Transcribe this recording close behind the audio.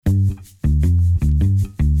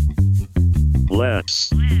Let's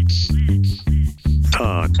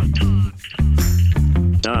talk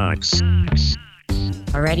docs.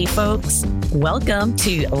 Alrighty, folks. Welcome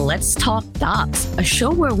to Let's Talk Docs, a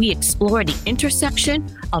show where we explore the intersection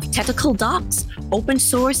of technical docs, open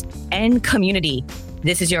source, and community.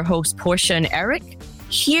 This is your host, Portia and Eric.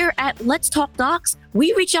 Here at Let's Talk Docs,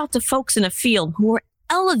 we reach out to folks in the field who are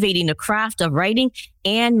elevating the craft of writing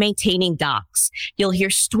and maintaining docs. You'll hear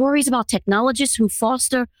stories about technologists who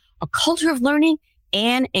foster a culture of learning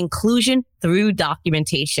and inclusion through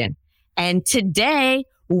documentation. And today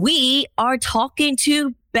we are talking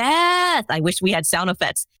to Beth. I wish we had sound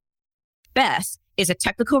effects. Beth is a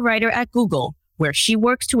technical writer at Google, where she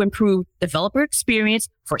works to improve developer experience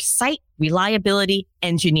for site reliability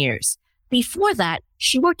engineers. Before that,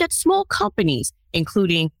 she worked at small companies,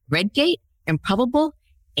 including Redgate, Improbable,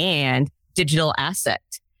 and Digital Asset.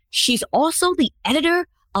 She's also the editor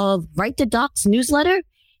of Write the Docs newsletter.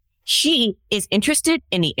 She is interested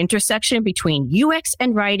in the intersection between UX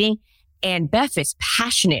and writing, and Beth is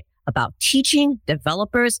passionate about teaching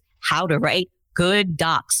developers how to write good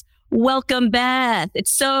docs. Welcome, Beth.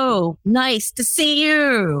 It's so nice to see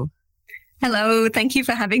you. Hello. Thank you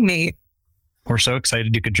for having me. We're so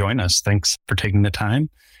excited you could join us. Thanks for taking the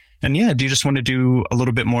time. And yeah, do you just want to do a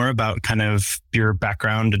little bit more about kind of your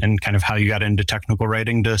background and kind of how you got into technical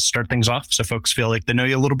writing to start things off so folks feel like they know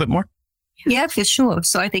you a little bit more? Yeah, for sure.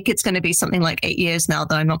 So I think it's going to be something like 8 years now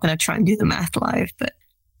that I'm not going to try and do the math live, but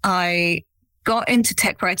I got into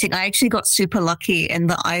tech writing. I actually got super lucky in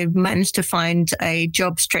that I managed to find a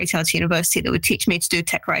job straight out of university that would teach me to do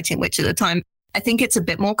tech writing, which at the time, I think it's a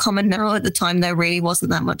bit more common now. At the time, there really wasn't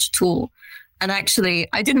that much tool. And actually,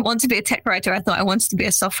 I didn't want to be a tech writer. I thought I wanted to be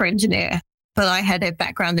a software engineer, but I had a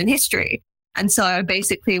background in history. And so I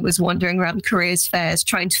basically was wandering around careers fairs,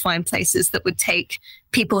 trying to find places that would take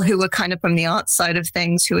people who were kind of from the art side of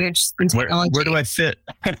things, who were interested in technology. Where do I fit?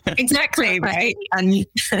 Exactly, right? And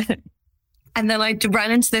then I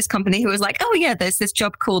ran into this company who was like, oh yeah, there's this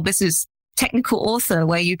job called, this is technical author,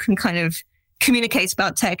 where you can kind of communicate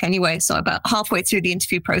about tech anyway. So about halfway through the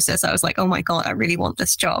interview process, I was like, oh my God, I really want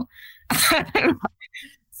this job.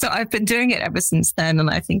 So I've been doing it ever since then. And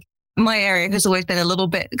I think my area has always been a little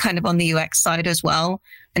bit kind of on the UX side as well,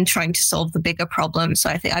 and trying to solve the bigger problems. So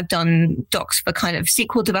I think I've done docs for kind of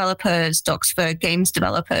SQL developers, docs for games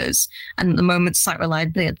developers, and at the moment site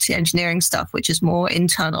reliability engineering stuff, which is more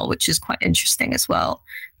internal, which is quite interesting as well.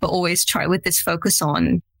 But always try with this focus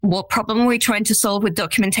on what problem are we trying to solve with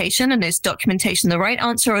documentation, and is documentation the right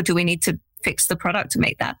answer, or do we need to fix the product to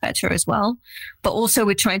make that better as well? But also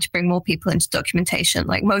we're trying to bring more people into documentation.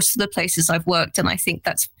 Like most of the places I've worked, and I think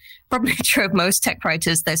that's probably true of most tech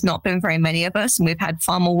writers, there's not been very many of us, and we've had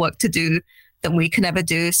far more work to do than we can ever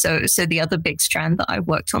do. So the other big strand that I've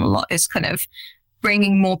worked on a lot is kind of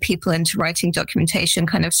bringing more people into writing documentation,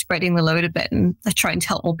 kind of spreading the load a bit, and trying to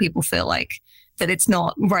help more people feel like that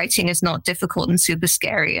writing is not difficult and super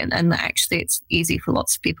scary, and that actually it's easy for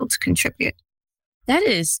lots of people to contribute. That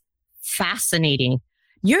is fascinating.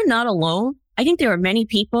 You're not alone. I think there are many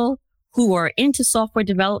people who are into software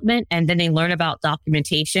development and then they learn about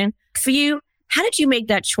documentation. For you, how did you make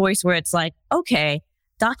that choice where it's like, okay,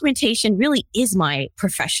 documentation really is my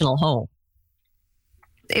professional home?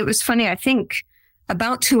 It was funny. I think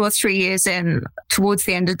about 2 or 3 years in, towards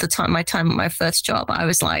the end of my time at my first job, I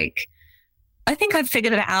was like, I think I've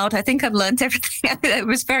figured it out. I think I've learned everything. It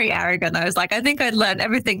was very arrogant. I was like, I think I'd learned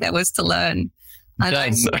everything there was to learn.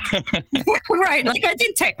 Nice. Right. Like I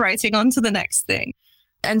did tech writing, on to the next thing.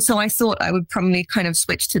 And so I thought I would probably kind of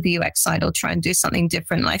switch to the UX side or try and do something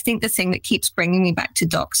different. And I think the thing that keeps bringing me back to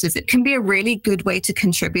docs is it can be a really good way to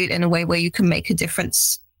contribute in a way where you can make a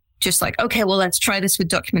difference. Just like, okay, well, let's try this with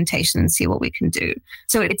documentation and see what we can do.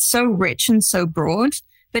 So it's so rich and so broad,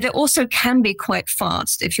 but it also can be quite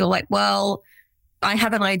fast. If you're like, well, I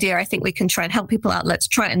have an idea, I think we can try and help people out. Let's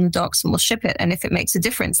try it in the docs and we'll ship it. And if it makes a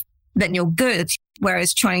difference, then you're good.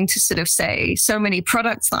 Whereas trying to sort of say, so many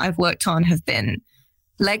products that I've worked on have been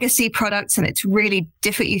legacy products, and it's really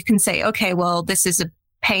difficult. You can say, okay, well, this is a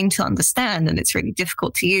pain to understand and it's really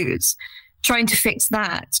difficult to use. Trying to fix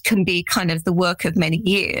that can be kind of the work of many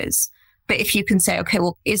years. But if you can say, okay,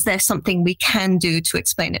 well, is there something we can do to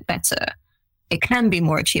explain it better? It can be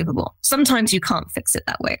more achievable. Sometimes you can't fix it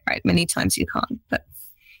that way, right? Many times you can't, but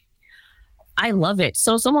I love it.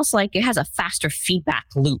 So it's almost like it has a faster feedback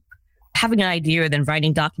loop. Having an idea, then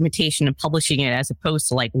writing documentation and publishing it, as opposed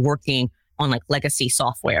to like working on like legacy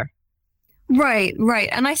software. Right.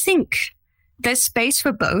 And I think there's space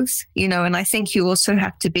for both, and I think you also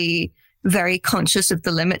have to be very conscious of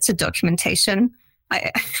the limits of documentation.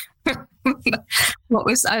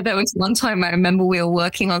 There was one time I remember we were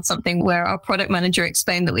working on something where our product manager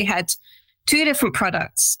explained that we had two different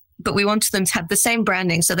products, but we wanted them to have the same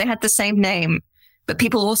branding. So they had the same name, but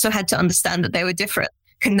people also had to understand that they were different.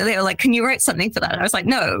 And they were like, can you write something for that? And I was like,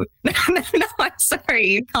 no, I'm sorry.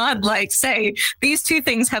 You can't say these two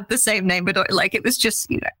things have the same name, but it was just,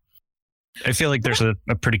 I feel like there's a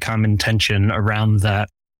pretty common tension around that.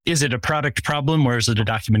 Is it a product problem or is it a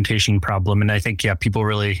documentation problem? And I think, people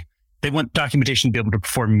really, they want documentation to be able to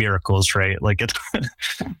perform miracles, right?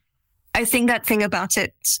 I think that thing about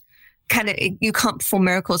it, you can't perform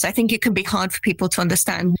miracles. I think it can be hard for people to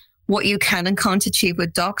understand what you can and can't achieve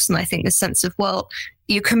with docs. And I think the sense of,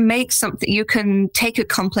 you can make something, you can take a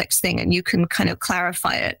complex thing and you can kind of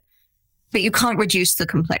clarify it, but you can't reduce the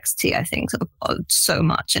complexity, I think, so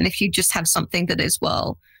much. And if you just have something that is,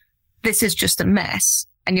 this is just a mess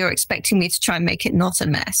and you're expecting me to try and make it not a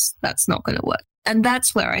mess, that's not going to work. And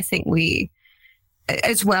that's where I think we,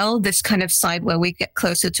 as well, this kind of side where we get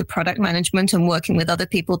closer to product management and working with other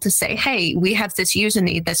people to say, hey, we have this user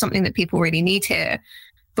need. There's something that people really need here,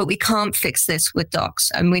 but we can't fix this with docs.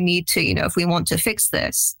 And we need to, if we want to fix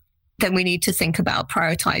this, then we need to think about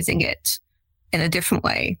prioritizing it in a different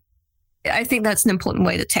way. I think that's an important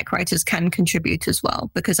way that tech writers can contribute as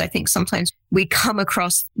well, because I think sometimes we come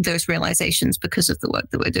across those realizations because of the work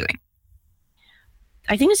that we're doing.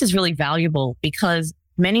 I think this is really valuable because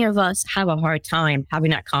many of us have a hard time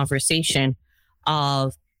having that conversation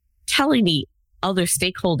of telling the other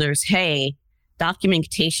stakeholders, hey,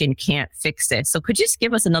 documentation can't fix this. So could you just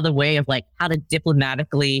give us another way of how to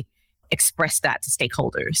diplomatically express that to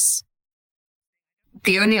stakeholders?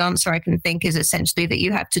 The only answer I can think is essentially that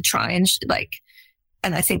you have to try and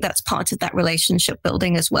and I think that's part of that relationship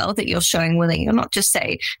building as well, that you're showing willing. You're not just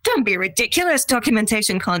say, don't be ridiculous,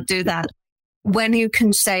 documentation can't do that. When you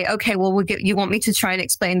can say, okay, well, you want me to try and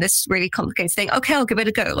explain this really complicated thing. Okay, I'll give it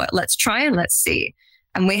a go. Let's try and let's see.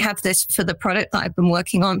 And we have this for the product that I've been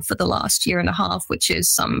working on for the last year and a half, which is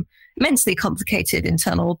some immensely complicated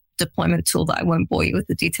internal deployment tool that I won't bore you with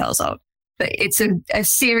the details of. But it's a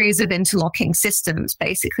series of interlocking systems,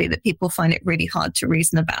 basically, that people find it really hard to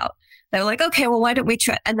reason about. They're like, okay, well, why don't we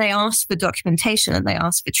try? And they ask for documentation and they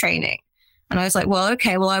ask for training. And I was like,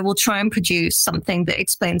 I will try and produce something that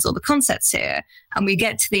explains all the concepts here. And we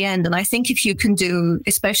get to the end. And I think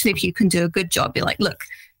especially if you can do a good job, you're like, look,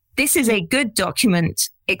 this is a good document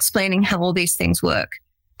explaining how all these things work.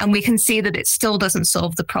 And we can see that it still doesn't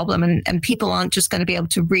solve the problem. And people aren't just going to be able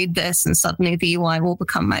to read this and suddenly the UI will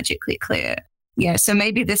become magically clear. Yeah. So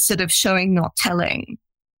maybe this sort of showing, not telling.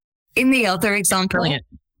 In the other example, Brilliant.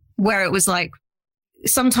 Where it was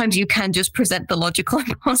sometimes you can just present the logical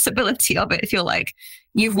impossibility of it. If you're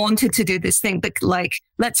you've wanted to do this thing, but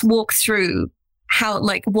let's walk through how,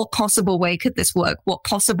 what possible way could this work? What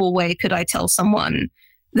possible way could I tell someone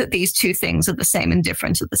that these two things are the same and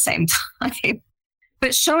different at the same time?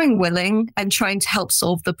 But showing willing and trying to help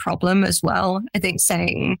solve the problem as well. I think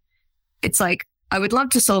saying, it's I would love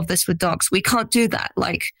to solve this with docs. We can't do that.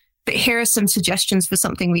 But here are some suggestions for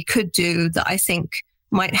something we could do that I think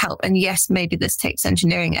might help. And yes, maybe this takes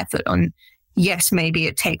engineering effort on. Yes, maybe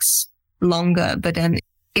it takes longer. But then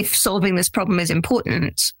if solving this problem is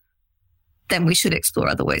important, then we should explore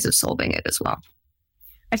other ways of solving it as well.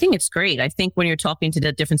 I think it's great. I think when you're talking to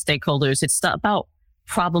the different stakeholders, it's about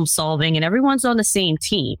problem solving and everyone's on the same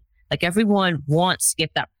team. Everyone wants to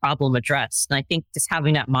get that problem addressed. And I think just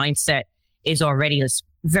having that mindset is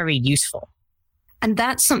very useful. And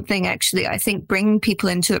that's something actually, I think, bringing people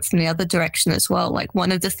into it from the other direction as well.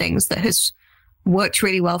 One of the things that has worked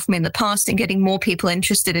really well for me in the past in getting more people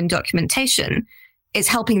interested in documentation is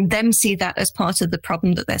helping them see that as part of the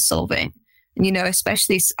problem that they're solving. And,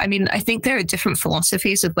 especially, I think there are different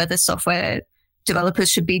philosophies of whether software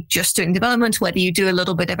developers should be just doing development, whether you do a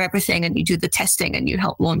little bit of everything and you do the testing and you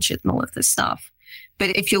help launch it and all of this stuff.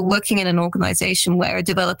 But if you're working in an organization where a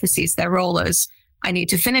developer sees their role as, I need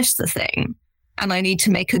to finish the thing and I need to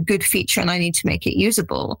make a good feature and I need to make it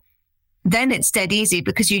usable, then it's dead easy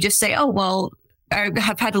because you just say, oh, well, I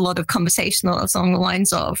have had a lot of conversation along the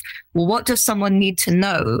lines of, well, what does someone need to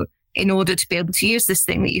know in order to be able to use this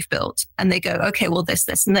thing that you've built? And they go, okay, well, this,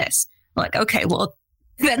 and this. Okay, well,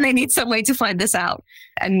 then they need some way to find this out.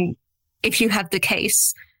 And if you have the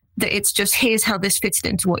case that it's just, here's how this fits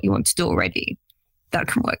into what you want to do already, that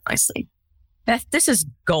can work nicely. Beth, this is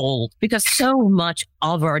gold because so much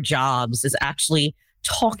of our jobs is actually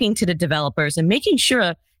talking to the developers and making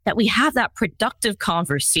sure that we have that productive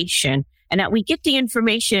conversation and that we get the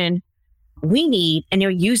information we need and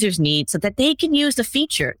our users need so that they can use the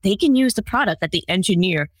feature, they can use the product that the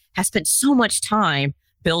engineer has spent so much time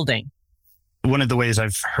building. one of the ways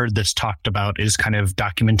I've heard this talked about is kind of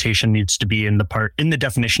documentation needs to be in the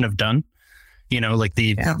definition of done. Like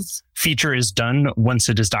the feature is done once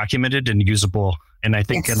it is documented and usable. And I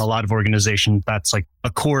think in a lot of organizations, that's like a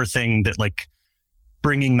core thing that like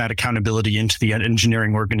bringing that accountability into the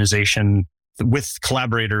engineering organization with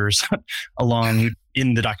collaborators along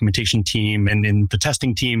in the documentation team and in the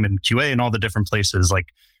testing team and QA and all the different places. Like,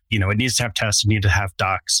 it needs to have tests, it needs to have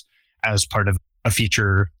docs as part of a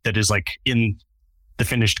feature that is like in the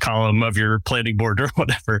finished column of your planning board or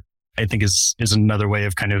whatever, I think is another way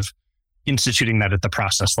of kind of instituting that at the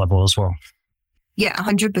process level as well. Yeah,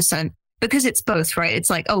 100%. Because it's both, right?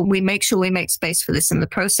 It's like, we make sure we make space for this in the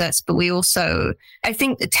process, but we also, I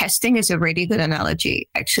think the testing is a really good analogy,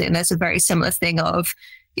 actually. And there's a very similar thing of,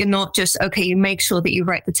 you're not just, you make sure that you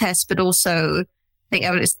write the test, but also, I think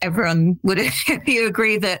everyone would you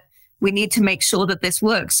agree that we need to make sure that this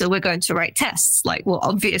works. So we're going to write tests, like, well,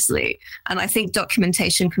 obviously. And I think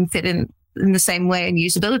documentation can fit in the same way and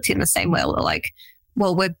usability in the same way. We're like,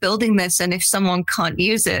 well, we're building this, and if someone can't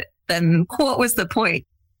use it, then what was the point?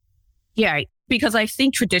 Yeah, because I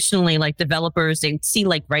think traditionally, like developers, they see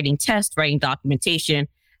like writing tests, writing documentation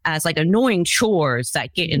as like annoying chores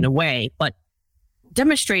that get in the way. But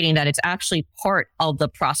demonstrating that it's actually part of the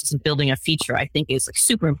process of building a feature, I think is like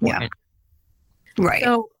super important. Yeah. Right.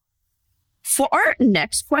 So for our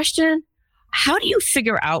next question, how do you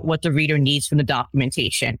figure out what the reader needs from the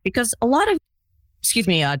documentation? Because a lot of,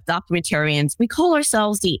 documentarians, we call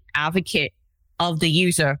ourselves the advocate of the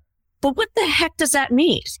user. But what the heck does that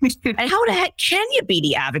mean? And how the heck can you be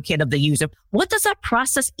the advocate of the user? What does that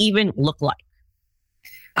process even look like?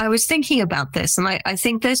 I was thinking about this, and I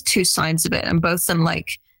think there's two sides of it, and both of them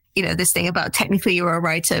like, this thing about technically you're a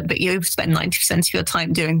writer, but you spend 90% of your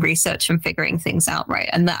time doing research and figuring things out, right?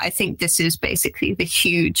 And that I think this is basically the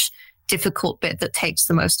huge, difficult bit that takes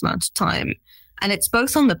the most amount of time. And it's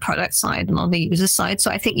both on the product side and on the user side. So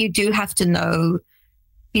I think you have to know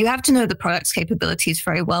the product's capabilities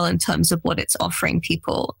very well in terms of what it's offering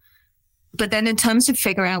people. But then in terms of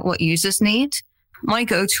figuring out what users need, my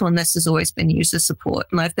go-to on this has always been user support.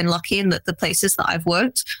 And I've been lucky in that the places that I've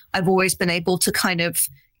worked, I've always been able to kind of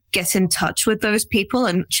get in touch with those people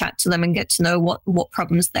and chat to them and get to know what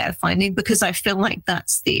problems they're finding, because I feel like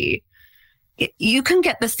you can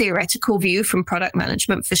get the theoretical view from product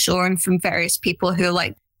management for sure, and from various people who are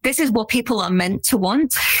like, this is what people are meant to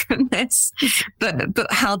want from this.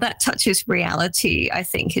 But how that touches reality, I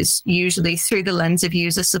think, is usually through the lens of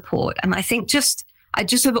user support. And I think I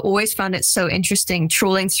just have always found it so interesting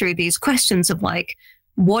trawling through these questions of like,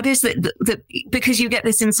 what is it because you get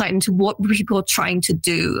this insight into what people are trying to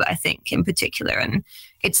do, I think, in particular. And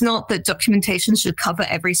it's not that documentation should cover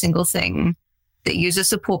every single thing that user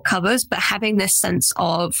support covers, but having this sense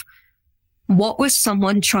of what was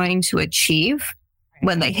someone trying to achieve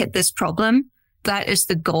when they hit this problem. That is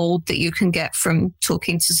the gold that you can get from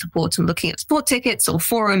talking to support and looking at support tickets or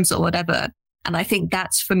forums or whatever. And I think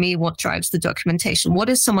that's, for me, what drives the documentation. What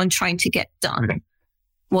is someone trying to get done?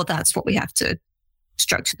 Well, that's what we have to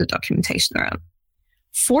structure the documentation around.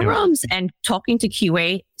 Forums and talking to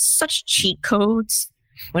QA, such cheat codes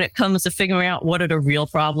when it comes to figuring out what are the real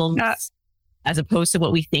problems as opposed to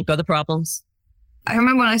what we think are the problems. I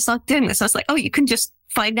remember when I started doing this, I was like, you can just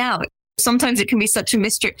find out. Sometimes it can be such a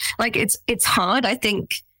mystery. Like it's hard. I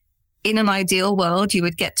think in an ideal world, you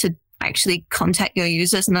would get to actually contact your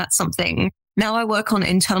users. And that's something. Now I work on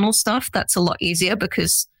internal stuff. That's a lot easier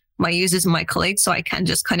because my users are my colleagues. So I can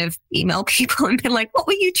just kind of email people and be like, what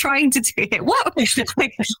were you trying to do here?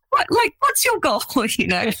 What's your goal?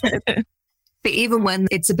 But even when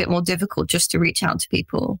it's a bit more difficult just to reach out to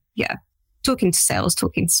people, talking to sales,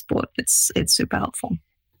 talking to support, it's super helpful.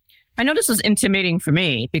 I know this was intimidating for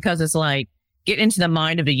me because it's like, get into the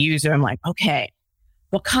mind of the user. I'm like, okay,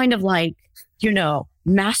 what kind of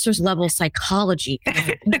master's level psychology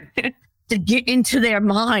to get into their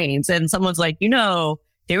minds? And someone's like,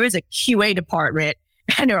 there is a QA department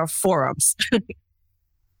and there are forums.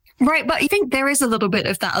 Right. But I think there is a little bit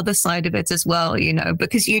of that other side of it as well,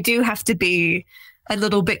 because you do have to be a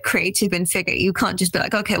little bit creative and figure. You can't just be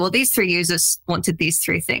like, okay, well, these 3 users wanted these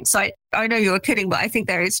 3 things. So I know you were kidding, but I think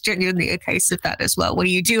there is genuinely a case of that as well, where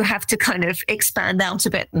you do have to kind of expand out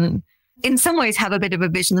a bit and in some ways have a bit of a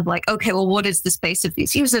vision of like, okay, well, what is the space of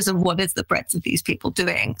these users and what is the breadth of these people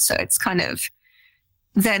doing? So it's kind of,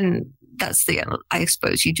 then that's I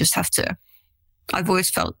suppose you just have to, I've always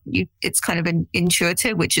felt it's kind of an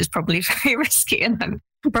intuitive, which is probably very risky. And I'm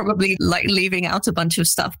probably like leaving out a bunch of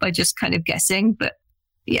stuff by just kind of guessing. But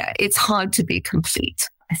yeah, it's hard to be complete,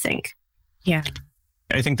 I think. Yeah.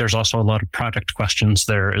 I think there's also a lot of product questions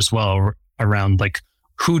there as well around like,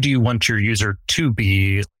 who do you want your user to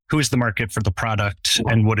be? Who is the market for the product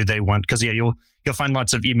and what do they want? Because you'll find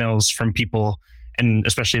lots of emails from people, and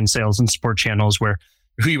especially in sales and support channels, where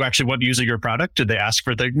who you actually want using your product, do they ask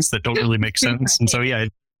for things that don't really make sense? And so,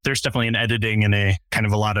 there's definitely an editing and a kind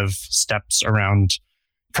of a lot of steps around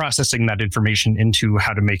processing that information into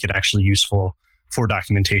how to make it actually useful for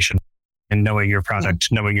documentation and knowing your product,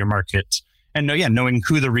 knowing your market, and knowing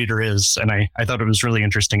who the reader is. And I thought it was really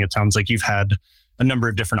interesting. It sounds like you've had a number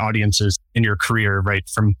of different audiences in your career, right?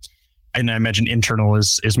 And I imagine internal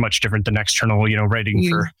is much different than external, writing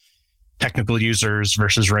for technical users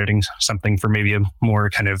versus writing something for maybe a more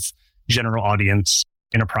kind of general audience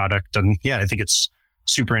in a product. And I think it's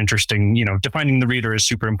super interesting. Defining the reader is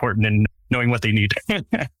super important and knowing what they need.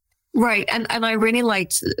 Right. And I really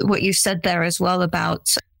liked what you said there as well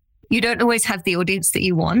about you don't always have the audience that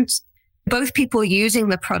you want. Both people using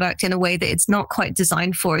the product in a way that it's not quite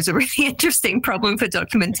designed for is a really interesting problem for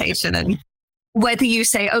documentation. And whether you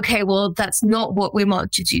say, okay, well, that's not what we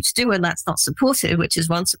want you to do and that's not supported, which is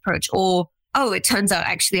one approach, or, oh, it turns out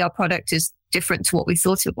actually our product is different to what we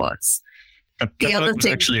thought it was. The other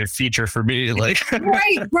thing, actually a feature for me.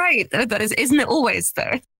 Right. That isn't it always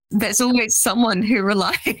though? There's always someone who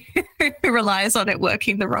relies on it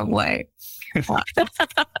working the wrong way.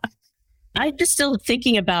 I'm just still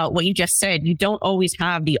thinking about what you just said. You don't always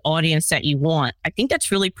have the audience that you want. I think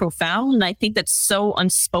that's really profound. And I think that's so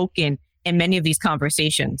unspoken in many of these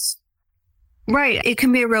conversations. Right. It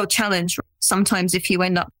can be a real challenge. Sometimes if you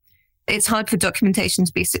it's hard for documentation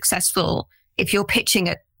to be successful if you're pitching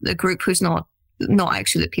at a group who's not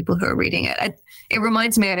actually the people who are reading it. It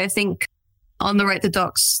reminds me, and I think on the Write the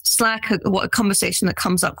Docs Slack, what a conversation that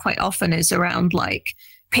comes up quite often is around like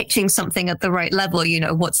pitching something at the right level.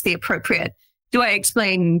 What's the appropriate? Do I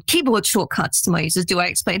explain keyboard shortcuts to my users? Do I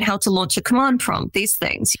explain how to launch a command prompt? These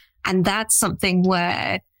things. And that's something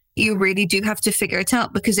where you really do have to figure it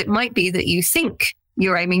out, because it might be that you think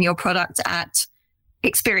you're aiming your product at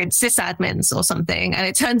experienced sysadmins or something. And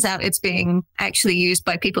it turns out it's being actually used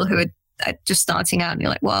by people who are just starting out. And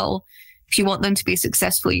you're like, well, if you want them to be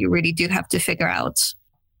successful, you really do have to figure out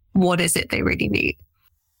what is it they really need.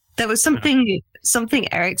 There was something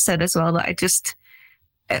Eric said as well that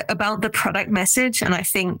about the product message. And I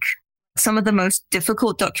think some of the most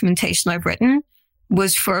difficult documentation I've written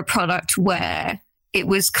was for a product where it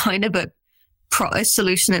was kind of a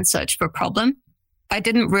solution in search for a problem. I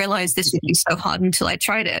didn't realize this would be so hard until I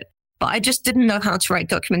tried it, but I just didn't know how to write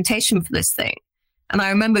documentation for this thing. And I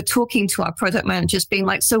remember talking to our product managers being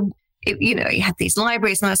like, you had these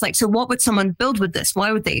libraries, and I was like, so what would someone build with this?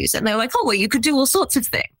 Why would they use it? And they were like, oh, well, you could do all sorts of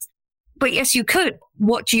things. But yes, you could.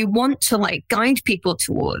 What do you want to guide people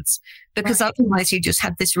towards? Because otherwise you just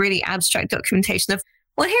have this really abstract documentation of,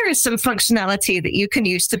 well, here is some functionality that you can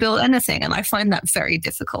use to build anything. And I find that very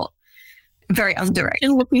difficult, very undirected.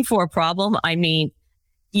 In looking for a problem, I mean,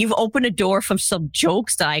 you've opened a door from some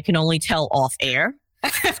jokes that I can only tell off air.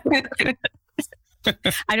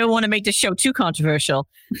 I don't want to make the show too controversial.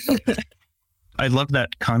 I love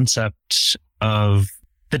that concept of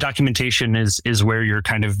the documentation is where your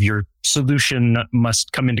solution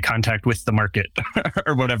must come into contact with the market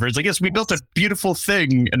or whatever. It's like, yes, we built a beautiful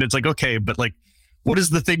thing. And it's like, okay, but what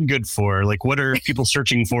is the thing good for? What are people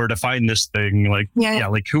searching for to find this thing? What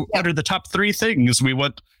are the top 3 things we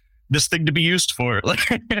want this thing to be used for?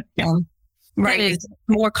 Right. That is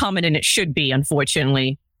more common than it should be,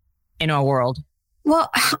 unfortunately, in our world.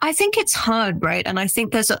 Well, I think it's hard, right? And I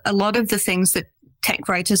think there's a lot of the things that tech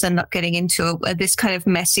writers end up getting into are this kind of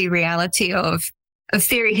messy reality of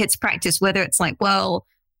theory hits practice, whether it's like, well,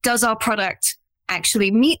 does our product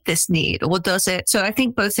actually meet this need, or does it? So I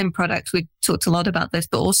think both in product, we talked a lot about this,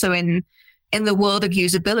 but also in the world of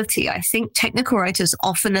usability, I think technical writers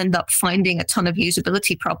often end up finding a ton of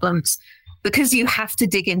usability problems because you have to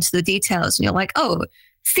dig into the details and you're like, oh,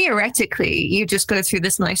 theoretically, you just go through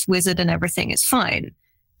this nice wizard and everything is fine.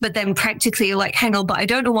 But then practically you're like, hang on, but I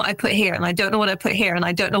don't know what I put here and I don't know what I put here and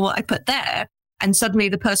I don't know what I put there. And suddenly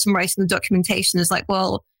the person writing the documentation is like,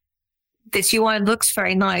 well, this UI looks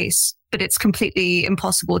very nice, but it's completely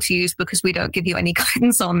impossible to use because we don't give you any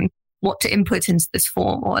guidance on what to input into this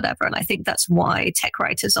form or whatever. And I think that's why tech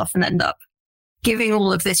writers often end up giving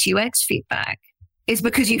all of this UX feedback, is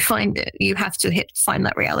because you find it. You have to find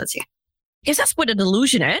that reality. Yes, that's where the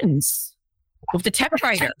delusion ends, with the tech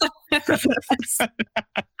writer. That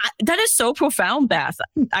is so profound, Beth.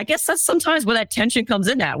 I guess that's sometimes where that tension comes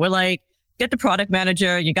in at. We're like, get the product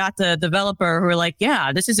manager, you got the developer who are like,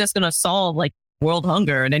 yeah, this is just going to solve world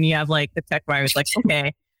hunger. And then you have the tech writers like,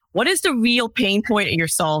 okay, what is the real pain point that you're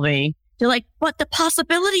solving? They're like, what the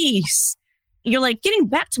possibilities? You're like, getting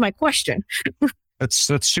back to my question.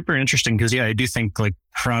 That's super interesting because, yeah, I do think like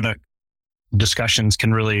product discussions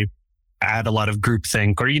can really add a lot of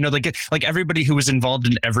groupthink, or, like everybody who was involved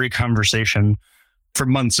in every conversation for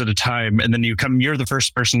months at a time. And then you're the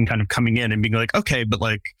first person kind of coming in and being like, okay, but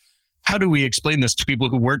like, how do we explain this to people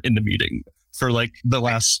who weren't in the meeting for like the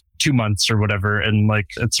last 2 months or whatever? And like,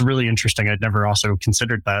 it's really interesting. I'd never also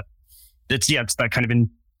considered that. It's that kind of in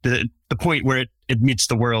the point where it meets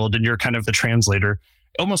the world and you're kind of the translator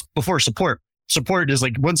almost before support. Support is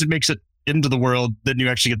like, once it makes it into the world, then you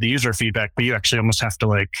actually get the user feedback, but you actually almost have to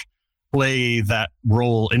like play that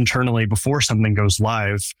role internally before something goes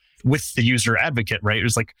live with the user advocate, right?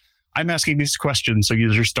 It's like, I'm asking these questions so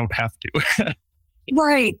users don't have to.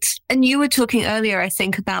 Right. And you were talking earlier, I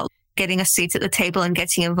think, about getting a seat at the table and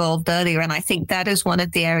getting involved earlier. And I think that is one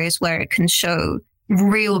of the areas where it can show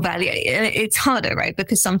real value. It's harder, right?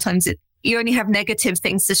 Because sometimes you only have negative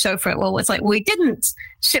things to show for it. Well, it's like, we didn't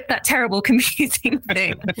ship that terrible computing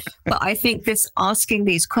thing. But I think this asking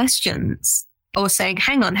these questions or saying,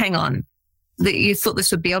 hang on, that you thought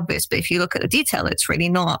this would be obvious, but if you look at the detail, it's really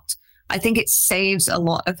not. I think it saves a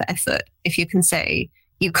lot of effort if you can say,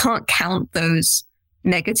 you can't count those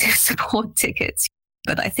negative support tickets.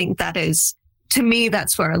 But I think that is, to me,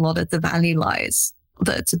 that's where a lot of the value lies,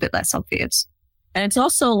 that it's a bit less obvious. And it's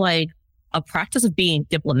also like a practice of being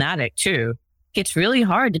diplomatic too. It's really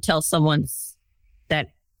hard to tell someone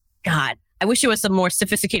that, God, I wish there was some more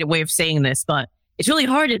sophisticated way of saying this, but it's really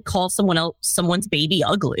hard to call someone's baby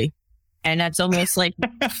ugly. And that's almost like,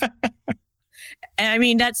 and I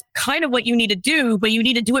mean, that's kind of what you need to do, but you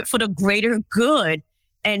need to do it for the greater good.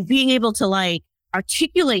 And being able to like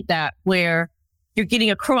articulate that where you're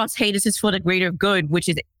getting across, hey, this is for the greater good, which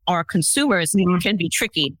is our consumers, can be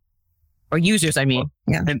tricky. Or users, I mean.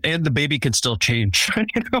 Yeah. And the baby can still change.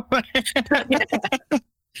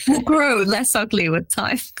 Will grow less ugly with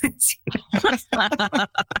time.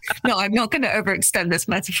 No, I'm not going to overextend this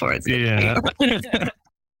metaphor. Yeah.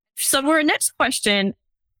 So for our next question,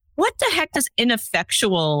 what the heck does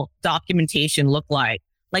ineffectual documentation look like?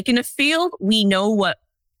 Like in the field, we know what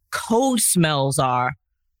code smells are,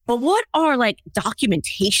 but what are like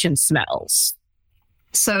documentation smells?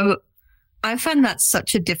 So I find that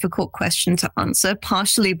such a difficult question to answer,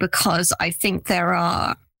 partially because I think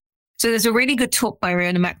there's a really good talk by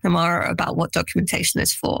Rihanna McNamara about what documentation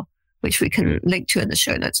is for, which we can link to in the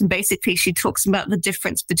show notes. And basically she talks about the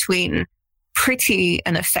difference between pretty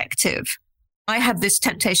and effective. I have this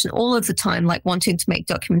temptation all of the time, like wanting to make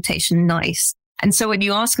documentation nice. And so when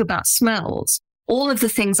you ask about smells, all of the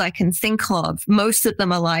things I can think of, most of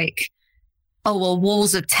them are like, oh, well,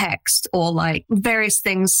 walls of text or like various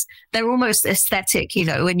things. They're almost aesthetic.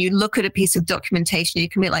 When you look at a piece of documentation, you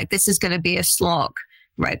can be like, this is going to be a slog,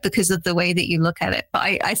 right? Because of the way that you look at it. But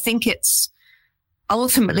I think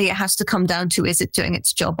ultimately it has to come down to, is it doing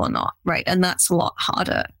its job or not, right? And that's a lot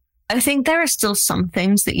harder. I think there are still some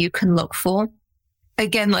things that you can look for.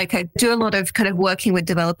 Again, like I do a lot of kind of working with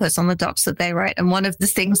developers on the docs that they write. And one of the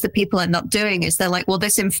things that people end up doing is they're like, well,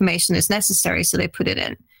 this information is necessary. So they put it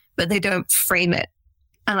in, but they don't frame it.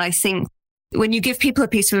 And I think when you give people a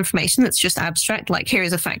piece of information that's just abstract, like here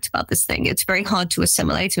is a fact about this thing, it's very hard to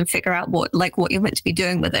assimilate and figure out what you're meant to be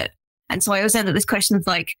doing with it. And so I always end up this question of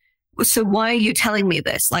like, so why are you telling me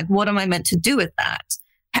this? Like, what am I meant to do with that?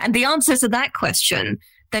 And the answer to that question,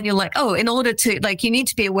 then you're like, oh, in order to, like, you need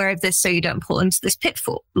to be aware of this so you don't fall into this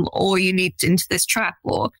pitfall, or you need into this trap,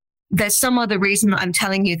 or there's some other reason that I'm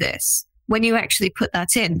telling you this. When you actually put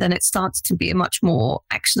that in, then it starts to be a much more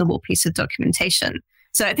actionable piece of documentation.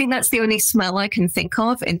 So I think that's the only smell I can think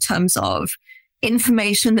of in terms of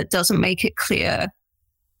information that doesn't make it clear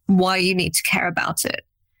why you need to care about it.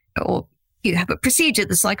 Or you have a procedure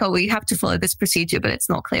that's like, oh, well, you have to follow this procedure, but it's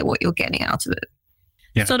not clear what you're getting out of it.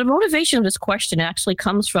 Yeah. So the motivation of this question actually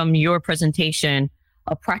comes from your presentation,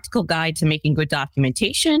 A Practical Guide to Making Good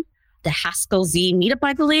Documentation, the Haskell Z meetup,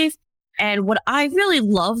 I believe. And what I really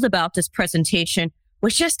loved about this presentation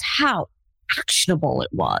was just how actionable it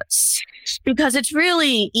was. Because it's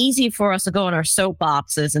really easy for us to go on our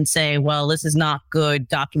soapboxes and say, well, this is not good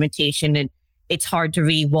documentation and it's hard to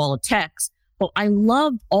read wall of text. But I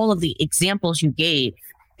loved all of the examples you gave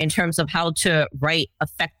in terms of how to write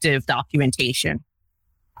effective documentation.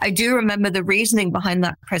 I do remember the reasoning behind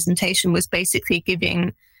that presentation was basically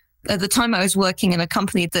giving, at the time I was working in a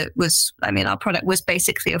company that was, our product was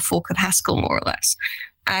basically a fork of Haskell, more or less.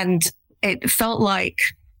 And it felt like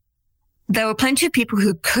there were plenty of people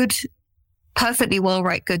who could perfectly well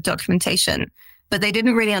write good documentation, but they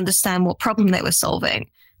didn't really understand what problem they were solving.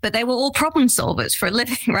 But they were all problem solvers for a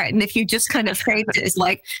living, right? And if you just kind of framed it as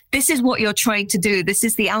like, this is what you're trying to do, this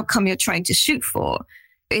is the outcome you're trying to shoot for,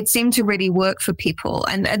 It seemed to really work for people.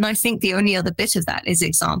 And I think the only other bit of that is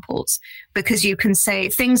examples, because you can say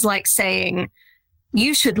things like saying,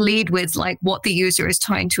 you should lead with like what the user is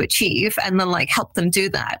trying to achieve and then like help them do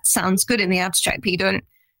that. Sounds good in the abstract, but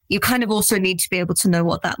you kind of also need to be able to know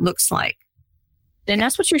what that looks like. And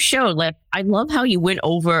that's what you showed. Like, I love how you went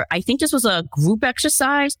over, I think this was a group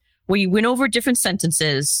exercise where you went over different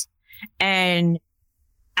sentences, and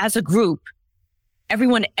as a group,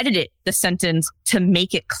 everyone edited the sentence to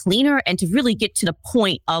make it cleaner and to really get to the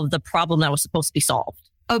point of the problem that was supposed to be solved.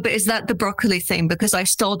 Oh, but is that the broccoli thing? Because I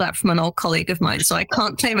stole that from an old colleague of mine, so I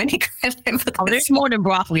can't claim any credit for this. Oh, there's more than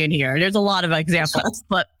broccoli in here. There's a lot of examples,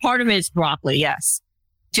 but part of it is broccoli, yes.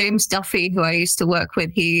 James Duffy, who I used to work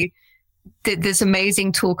with, he did this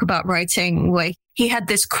amazing talk about writing where he had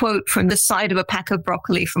this quote from the side of a pack of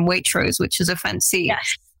broccoli from Waitrose, which is a fancy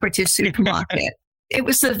British supermarket. It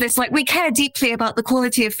was sort of this like, we care deeply about the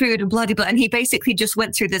quality of food and blah, blah, blah. And he basically just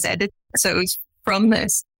went through this edit. So it was from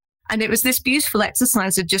this. And it was this beautiful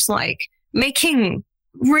exercise of just like making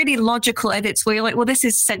really logical edits where you're like, well, this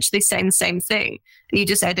is essentially saying the same thing. And you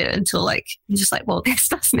just edit until like, you're just like, well, this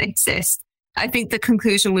doesn't exist. I think the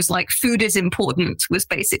conclusion was like, food is important was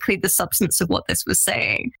basically the substance of what this was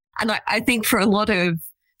saying. And I think for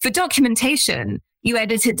documentation, you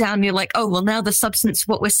edit it down and you're like, oh, well, now the substance of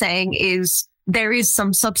what we're saying is there is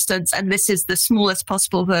some substance and this is the smallest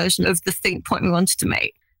possible version of the point we wanted to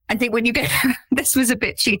make. I think when you get, this was a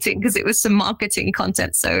bit cheating because it was some marketing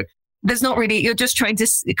content. So there's not really, you're just trying to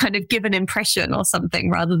kind of give an impression or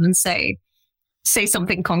something rather than say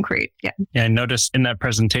something concrete. Yeah. Yeah. I noticed in that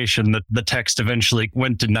presentation that the text eventually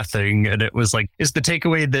went to nothing. And it was like, is the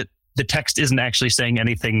takeaway that the text isn't actually saying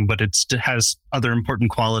anything, but it has other important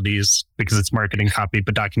qualities because it's marketing copy,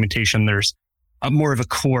 but documentation, there's more of a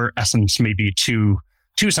core essence maybe to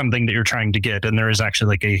something that you're trying to get. And there is actually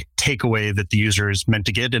like a takeaway that the user is meant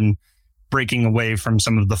to get, and breaking away from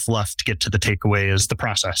some of the fluff to get to the takeaway is the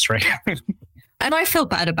process, right? And I feel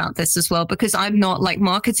bad about this as well, because I'm not like,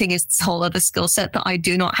 marketing is this whole other skill set that I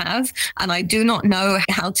do not have. And I do not know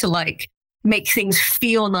how to like make things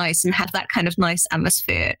feel nice and have that kind of nice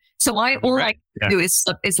atmosphere. So all I can do is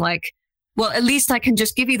like, well, at least I can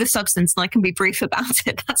just give you the substance and I can be brief about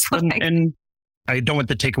it. That's what and I don't want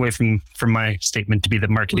the takeaway from my statement to be that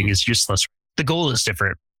marketing is useless. The goal is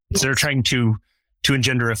different. So they're trying to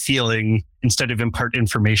engender a feeling instead of impart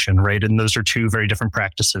information, right? And those are two very different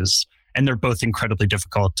practices. And they're both incredibly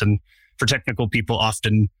difficult. And for technical people,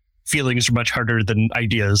 often feelings are much harder than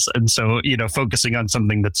ideas. And so, focusing on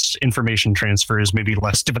something that's information transfer is maybe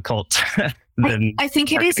less difficult than I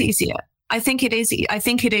think it is easier. I think it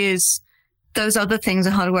is. Those other things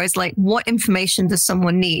are harder, where it's like, what information does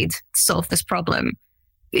someone need to solve this problem?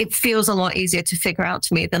 It feels a lot easier to figure out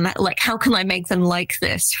to me than that. Like, how can I make them like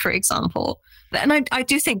this, for example? And I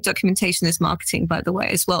do think documentation is marketing, by the way,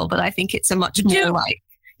 as well. But I think it's a much more like,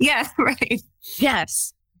 yeah, right.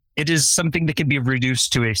 Yes. It is something that can be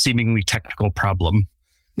reduced to a seemingly technical problem.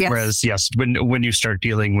 Yes. Whereas, yes, when you start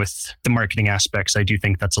dealing with the marketing aspects, I do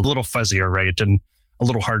think that's a little fuzzier, right? And a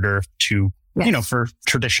little harder to, for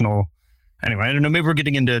traditional. Anyway, I don't know. Maybe we're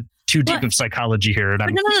getting into too deep of psychology here.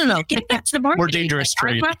 And No. Get back to the marketing. More dangerous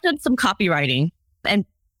trade. I've done some copywriting, and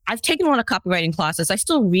I've taken a lot of copywriting classes. I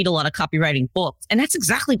still read a lot of copywriting books. And that's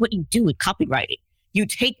exactly what you do with copywriting. You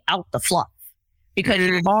take out the fluff because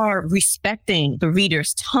you are respecting the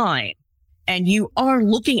reader's time and you are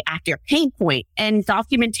looking at their pain point. And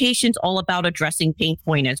documentation's all about addressing pain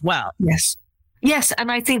point as well. Yes. Yes.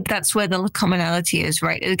 And I think that's where the commonality is,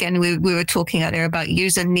 right? Again, we were talking earlier about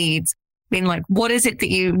user needs. Being like, what is it that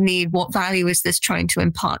you need? What value is this trying to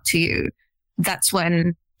impart to you? That's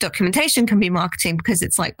when documentation can be marketing, because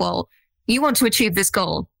it's like, well, you want to achieve this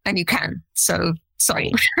goal and you can. So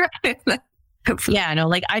sorry. Hopefully. Yeah, no,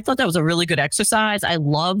 like I thought that was a really good exercise. I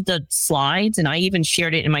love the slides, and I even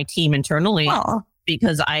shared it in my team internally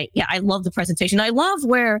because I love the presentation. I love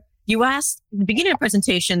where you asked at the beginning of the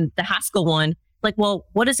presentation, the Haskell one, like, well,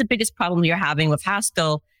 what is the biggest problem you're having with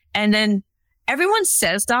Haskell? And then everyone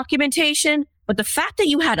says documentation, but the fact that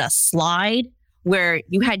you had a slide where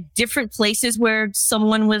you had different places where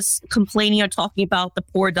someone was complaining or talking about the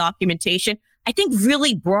poor documentation, I think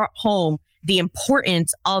really brought home the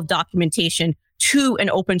importance of documentation to an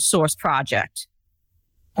open source project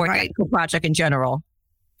or technical project in general.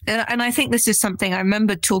 And I think this is something I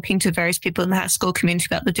remember talking to various people in the Haskell community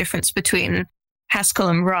about the difference between Haskell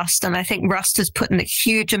and Rust. And I think Rust has put in a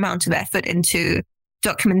huge amount of effort into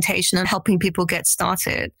documentation and helping people get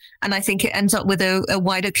started. And I think it ends up with a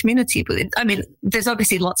wider community. But there's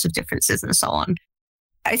obviously lots of differences and so on.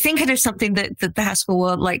 I think it is something that the Haskell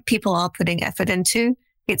world, like, people are putting effort into.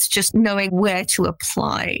 It's just knowing where to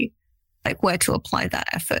apply that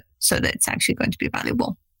effort so that it's actually going to be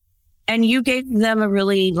valuable. And you gave them a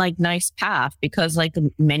really nice path, because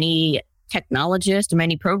many technologists,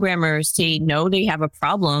 many programmers, they know they have a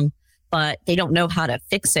problem, but they don't know how to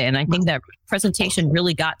fix it. And I think that presentation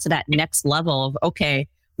really got to that next level of, okay,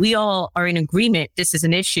 we all are in agreement. This is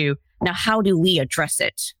an issue. Now, how do we address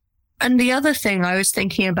it? And the other thing I was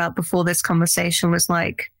thinking about before this conversation was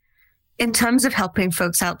in terms of helping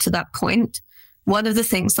folks out to that point, one of the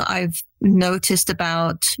things that I've noticed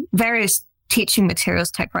about various teaching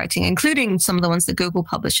materials, tech writing, including some of the ones that Google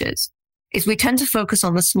publishes, is we tend to focus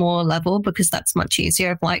on the smaller level because that's much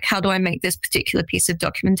easier. Of how do I make this particular piece of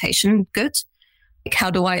documentation good? How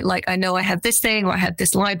do I know I have this thing or I have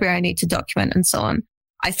this library I need to document and so on.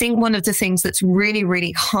 I think one of the things that's really,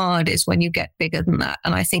 really hard is when you get bigger than that.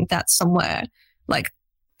 And I think that's somewhere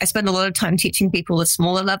I spend a lot of time teaching people the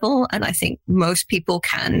smaller level. And I think most people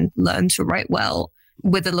can learn to write well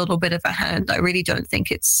with a little bit of a hand. I really don't think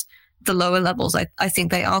it's the lower levels. I think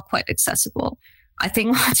they are quite accessible. I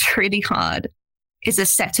think what's really hard is a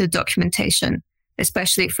set of documentation,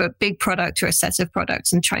 especially for a big product or a set of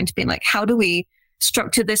products, and trying to be how do we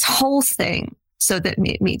structure this whole thing so that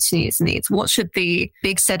it meets user needs? What should the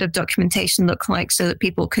big set of documentation look like so that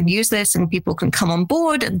people can use this and people can come on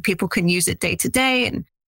board and people can use it day to day and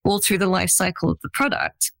all through the life cycle of the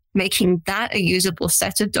product, making that a usable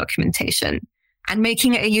set of documentation and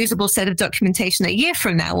making it a usable set of documentation a year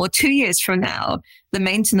from now or 2 years from now, the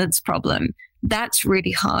maintenance problem. That's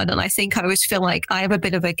really hard. And I think I always feel like I have a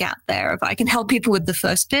bit of a gap there. If I can help people with the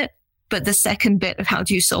first bit, but the second bit of how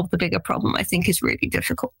do you solve the bigger problem, I think is really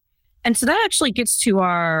difficult. And so that actually gets to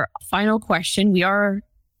our final question.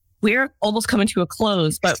 We're almost coming to a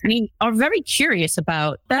close, but we are very curious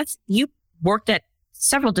about that. You worked at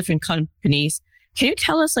several different companies. Can you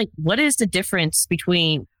tell us what is the difference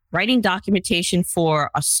between writing documentation for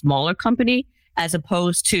a smaller company as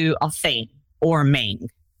opposed to a FANG or Mang?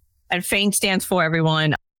 And FANG stands for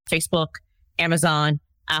everyone: Facebook, Amazon,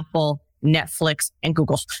 Apple, Netflix, and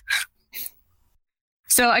Google.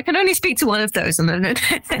 So I can only speak to one of those.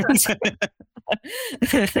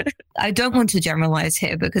 I don't want to generalize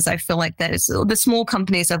here because I feel like the small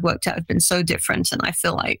companies I've worked at have been so different. And I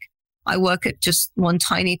feel like I work at just one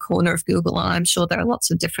tiny corner of Google, and I'm sure there are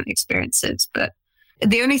lots of different experiences. But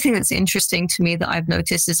the only thing that's interesting to me that I've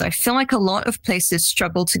noticed is I feel like a lot of places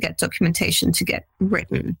struggle to get documentation to get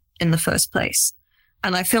written in the first place.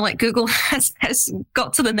 And I feel like Google has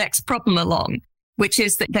got to the next problem along, which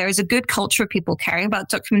is that there is a good culture of people caring about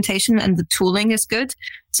documentation and the tooling is good,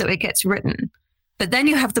 so it gets written. But then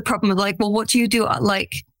you have the problem of well, what do?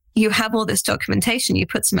 You have all this documentation, you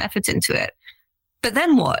put some effort into it. But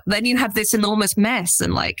then what? Then you have this enormous mess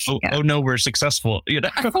and oh no, we're successful.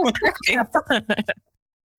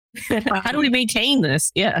 How do we maintain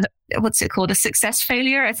this? Yeah. What's it called? A success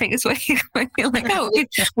failure, I think is what you're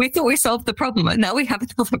we thought we solved the problem, and now we have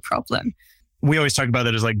another problem. We always talk about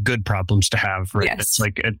it as good problem to have, right? Yes.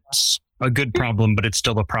 It's a good problem, but it's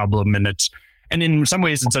still a problem. And in some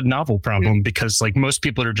ways it's a novel problem because most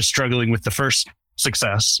people are just struggling with the first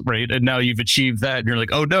success, right? And now you've achieved that and you're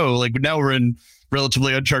oh no, now we're in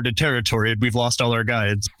relatively uncharted territory and we've lost all our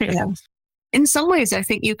guides. Yeah. In some ways, I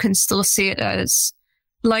think you can still see it as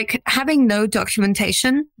having no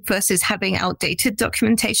documentation versus having outdated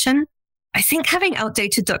documentation. I think having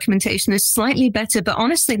outdated documentation is slightly better, but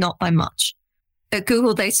honestly not by much. At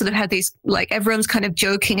Google, they sort of had these, everyone's kind of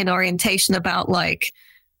joking in orientation about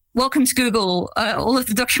welcome to Google. All of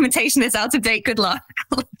the documentation is out of date. Good luck.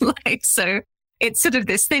 So it's sort of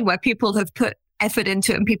this thing where people have put effort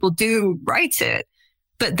into it and people do write it,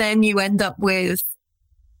 but then you end up with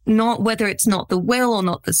not whether it's not the will or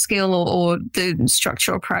not the skill or the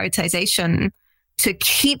structural prioritization to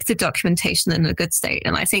keep the documentation in a good state.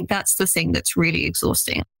 And I think that's the thing that's really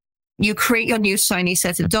exhausting. You create your new shiny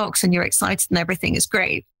set of docs and you're excited and everything is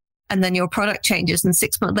great. And then your product changes and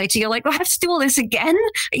 6 months later, you're I have to do all this again?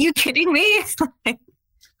 Are you kidding me?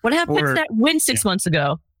 What happened to that win 6 months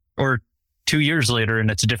ago? Or 2 years later and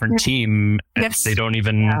it's a different team. Yes. They don't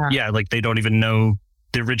even, they don't even know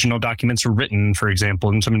the original documents were written, for example,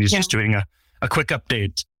 and somebody's just doing a quick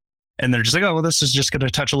update. And they're just oh, well, this is just going to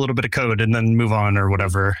touch a little bit of code and then move on or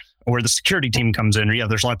whatever. Or the security team comes in, or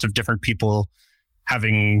there's lots of different people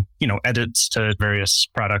having, edits to various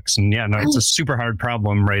products. And it's a super hard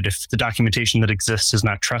problem, right? If the documentation that exists is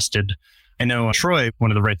not trusted. I know Troy,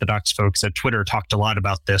 one of the Write the Docs folks at Twitter, talked a lot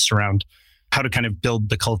about this around how to kind of build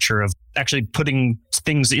the culture of actually putting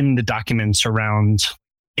things in the documents around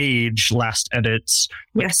age, last edits,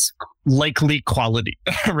 Yes. likely quality,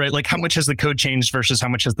 right? Like how much has the code changed versus how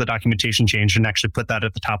much has the documentation changed, and actually put that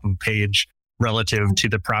at the top of a page relative to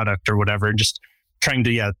the product or whatever. And just trying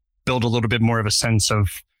to, build a little bit more of a sense of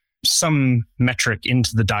some metric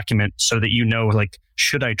into the document so that you know, like,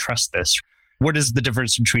 should I trust this? What is the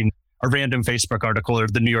difference between a random Facebook article or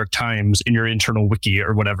the New York Times in your internal wiki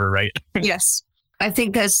or whatever, right? Yes. I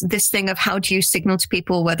think there's this thing of how do you signal to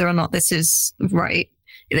people whether or not this is right?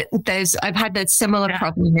 I've had a similar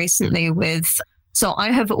problem recently so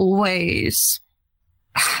I have always,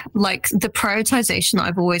 like, the prioritization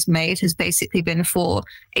I've always made has basically been for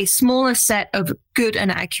a smaller set of good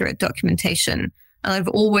and accurate documentation. And I've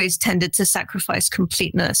always tended to sacrifice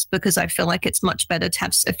completeness because I feel like it's much better to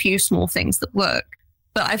have a few small things that work.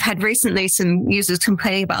 But I've had recently some users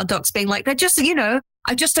complaining about docs being like, they're just, I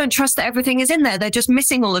just don't trust that everything is in there. They're just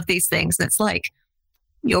missing all of these things. And it's like,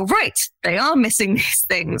 you're right. They are missing these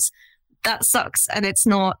things. That sucks. And it's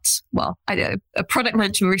not, well, I know a product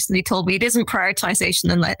manager recently told me it isn't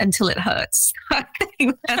prioritization until it hurts.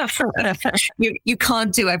 You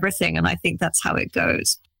can't do everything. And I think that's how it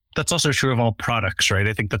goes. That's also true of all products, right?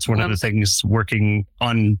 I think that's one of the things working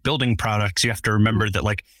on building products. You have to remember that,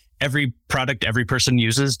 like, every product every person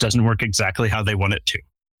uses doesn't work exactly how they want it to.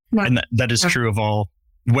 Right. And that is true of all,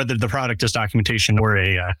 whether the product is documentation or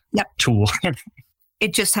a tool.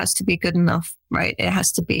 It just has to be good enough, right? It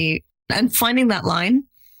has to be, and finding that line,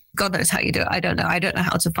 God knows how you do it. I don't know. I don't know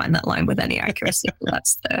how to find that line with any accuracy.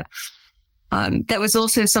 That's there was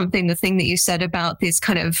also the thing that you said about this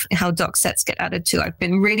kind of how doc sets get added to. I've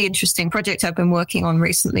been really interesting project I've been working on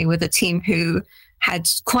recently with a team who had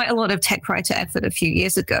quite a lot of tech writer effort a few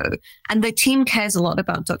years ago. And the team cares a lot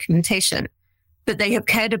about documentation, but they have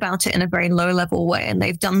cared about it in a very low level way. And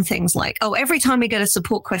they've done things like, every time we get a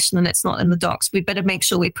support question and it's not in the docs, we better make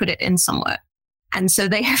sure we put it in somewhere. And so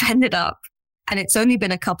they have ended up, and it's only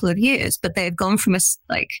been a couple of years, but they've gone from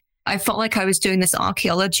I felt like I was doing this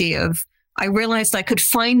archaeology of, I realized I could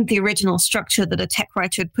find the original structure that a tech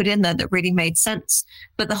writer had put in there that really made sense.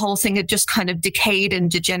 But the whole thing had just kind of decayed and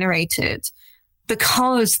degenerated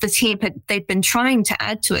because the team they'd been trying to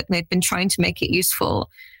add to it and they'd been trying to make it useful.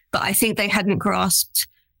 But I think they hadn't grasped.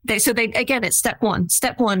 Again, it's step one.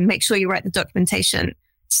 Step one, make sure you write the documentation.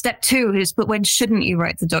 Step two is, but when shouldn't you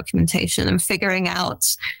write the documentation, and figuring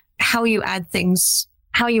out how you add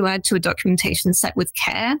to a documentation set with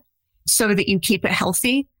care so that you keep it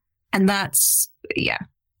healthy. And that's,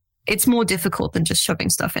 it's more difficult than just shoving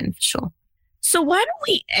stuff in, for sure. So why don't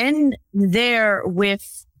we end there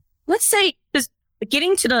with, let's say, just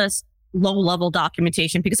getting to the low level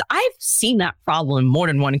documentation, because I've seen that problem in more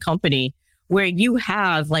than one company where you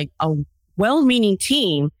have like a well-meaning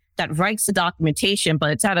team that writes the documentation,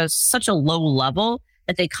 but it's at such a low level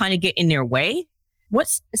that they kind of get in their way.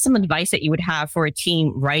 What's some advice that you would have for a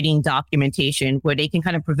team writing documentation where they can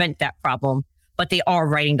kind of prevent that problem, but they are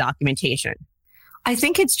writing documentation? I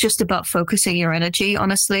think it's just about focusing your energy,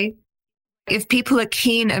 honestly. If people are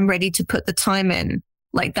keen and ready to put the time in,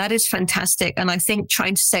 like, that is fantastic. And I think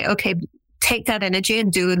trying to say, okay, take that energy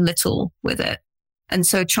and do a little with it. And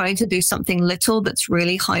so trying to do something little that's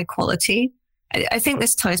really high quality. I think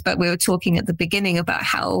this ties back, we were talking at the beginning about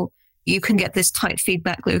how you can get this tight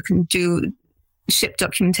feedback loop and ship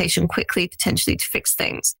documentation quickly, potentially, to fix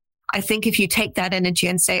things. I think if you take that energy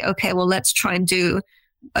and say, okay, well, let's try and do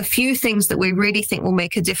a few things that we really think will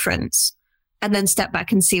make a difference, and then step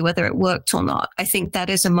back and see whether it worked or not. I think that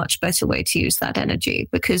is a much better way to use that energy,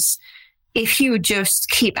 because if you just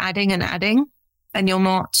keep adding and adding and you're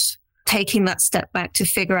not taking that step back to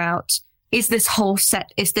figure out, is this whole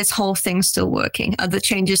thing still working? Are the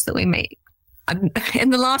changes that we make?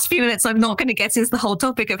 In the last few minutes, I'm not going to get into the whole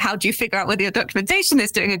topic of how do you figure out whether your documentation is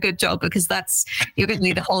doing a good job, because you're going to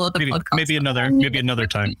need a whole other podcast. Maybe another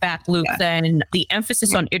time. Back loop. Then the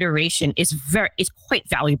emphasis on iteration is quite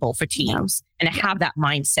valuable for teams, and to have that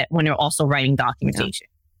mindset when they're also writing documentation.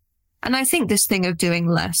 Yeah. And I think this thing of doing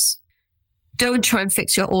less, don't try and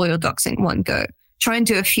fix all your docs in one go. Try and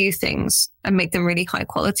do a few things and make them really high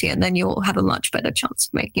quality, and then you'll have a much better chance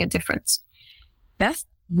of making a difference. Beth,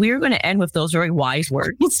 we're going to end with those very wise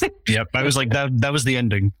words. Yep. I was like, that was the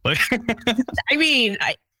ending. I mean,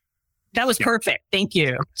 that was perfect. Thank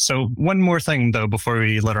you. So one more thing, though, before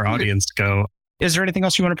we let our audience go, is there anything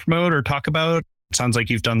else you want to promote or talk about? It sounds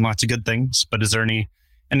like you've done lots of good things, but is there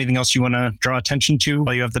anything else you want to draw attention to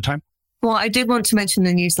while you have the time? Well, I did want to mention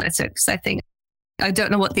the newsletter, because I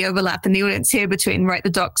don't know what the overlap in the audience here between Write the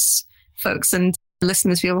Docs folks and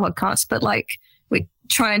listeners to your podcast, but we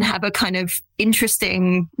try and have a kind of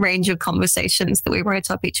interesting range of conversations that we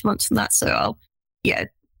write up each month from that. So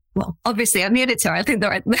well, obviously I'm the editor. I think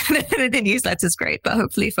the newsletter is great, but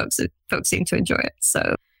hopefully folks seem to enjoy it.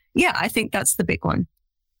 So yeah, I think that's the big one.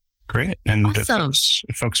 Great. And awesome.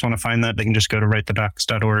 if folks want to find that, they can just go to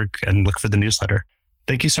writethedocs.org and look for the newsletter.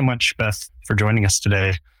 Thank you so much, Beth, for joining us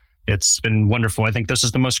today. It's been wonderful. I think this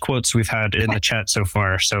is the most quotes we've had in the chat so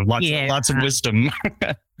far. So lots of wisdom.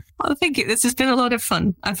 Oh, thank you. This has been a lot of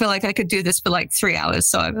fun. I feel like I could do this for like 3 hours.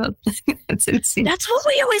 So it's insane. That's what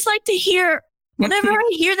we always like to hear. Whenever I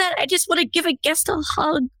hear that, I just want to give a guest a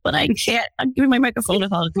hug, but I can't. I'm giving my microphone a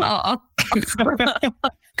hug.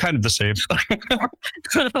 Kind of the same.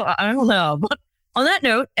 I don't know. But on that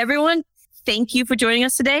note, everyone, thank you for joining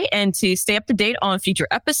us today. And to stay up to date on future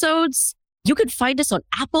episodes, you can find us on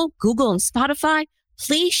Apple, Google, and Spotify.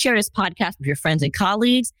 Please share this podcast with your friends and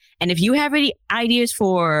colleagues. And if you have any ideas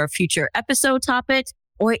for future episode topics,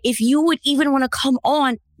 or if you would even want to come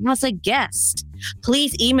on as a guest,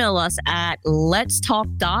 please email us at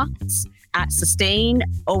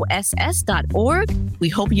letstalkdocs@sustaiноss.org. We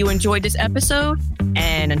hope you enjoyed this episode.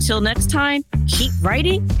 And until next time, keep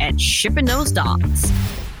writing and shipping those docs.